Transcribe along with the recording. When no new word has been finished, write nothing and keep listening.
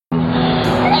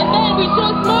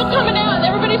coming out, and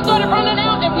everybody started running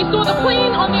out, and we saw the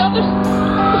plane on the other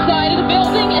side of the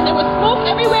building, and there was smoke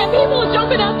everywhere, and people were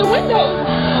jumping out the windows.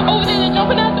 Over there, they're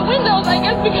jumping out the windows, I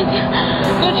guess, because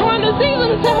they're trying to save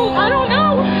themselves. I don't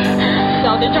know.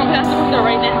 So they're jumping out the window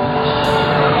right now.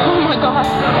 Oh my God.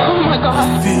 Oh my God.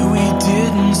 Fear we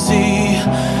didn't see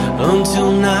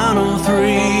until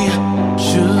 9:03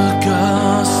 shook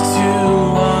us to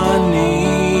our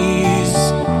knees,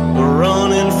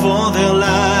 running for their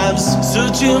lives,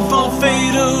 searching for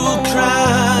fatal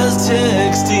cries,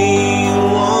 texting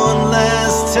one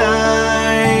last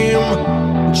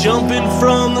time, jumping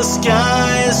from the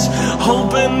skies,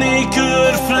 hoping they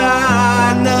could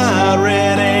fly, not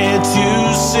ready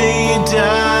to say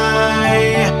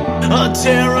die. A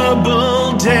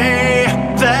terrible day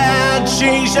that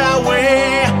changed our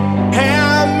way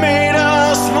and made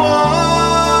us one.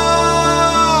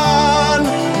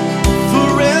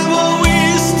 Forever we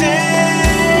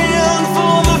stand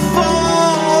for the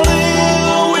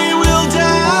fallen. We will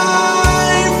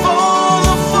die for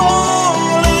the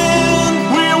fallen.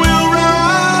 We will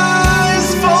rise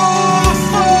for the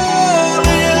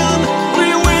fallen. We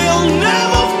will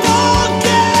never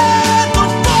forget the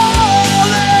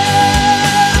fallen.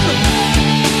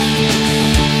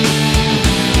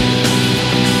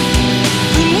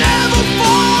 Never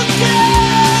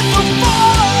forget the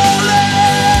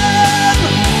fallen.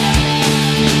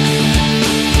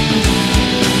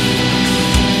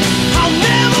 I'll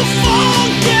never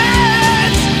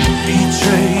forget.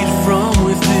 Betrayed from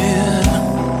within,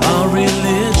 a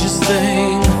religious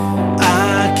thing I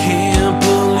can't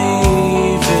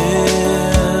believe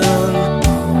in.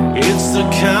 It's the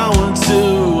coward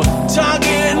too,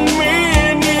 targeting me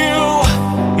and you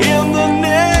in the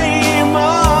name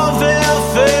of their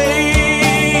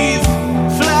faith.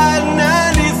 Flight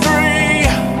 93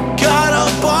 got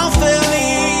up off their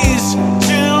knees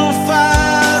to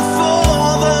fight for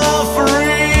the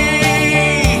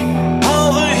free.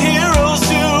 All the heroes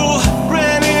who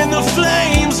ran in the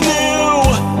flames knew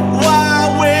why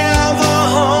we're the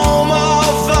home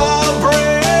of the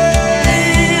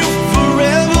brave.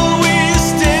 Forever we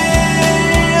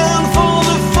stand for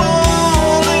the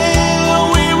fallen.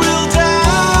 We will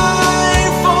die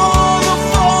for the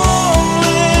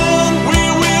fallen. We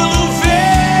will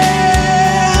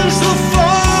avenge the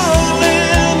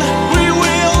fallen. We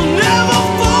will never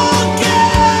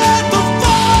forget the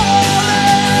fallen.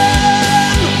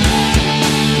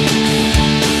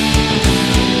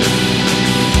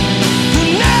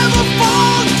 Never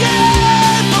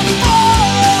forget the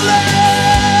fallen.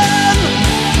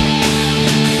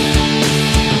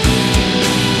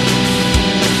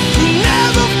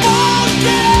 Never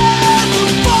forget the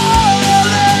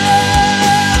fallen.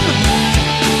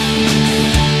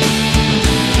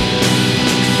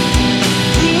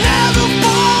 Never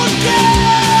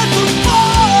forget the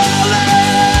fallen.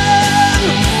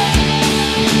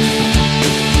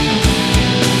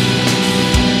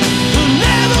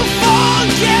 Never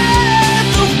forget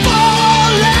the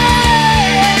fallen.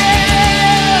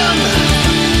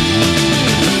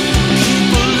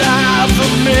 Keep alive the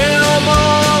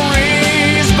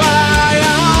memories by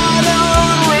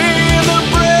honoring the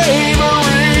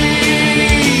bravery.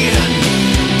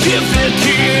 Give the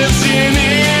kids an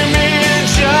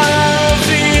image of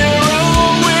the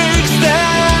heroics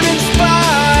that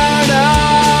inspired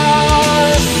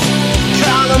us.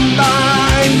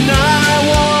 Columbine,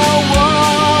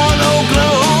 911,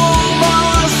 Oklahoma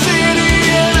City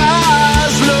and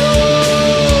Oslo.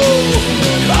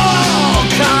 All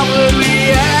cowardly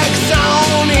acts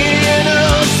on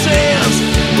innocence,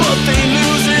 but they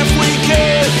lose if we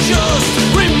can't just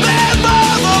remember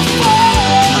the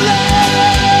fallen.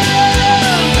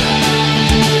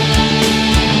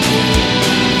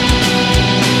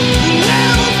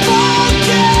 Never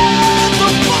forget the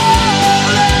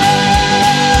fallen.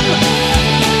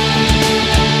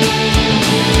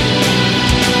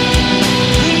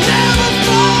 Never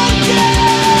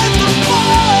forget the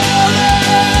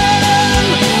fallen.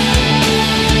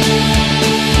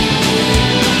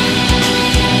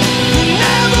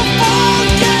 Never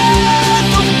forget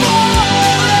the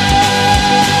fallen.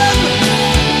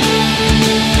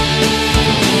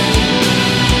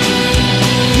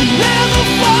 Never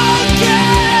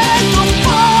forget the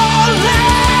fallen.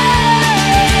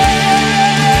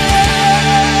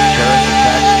 Terrorist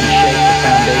attacks can shake the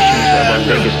foundations of our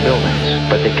biggest buildings,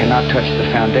 but they cannot touch the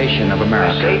foundation of I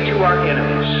America. say to our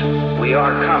enemies, we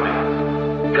are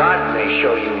coming. God may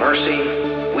show you mercy,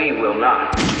 we will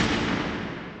not.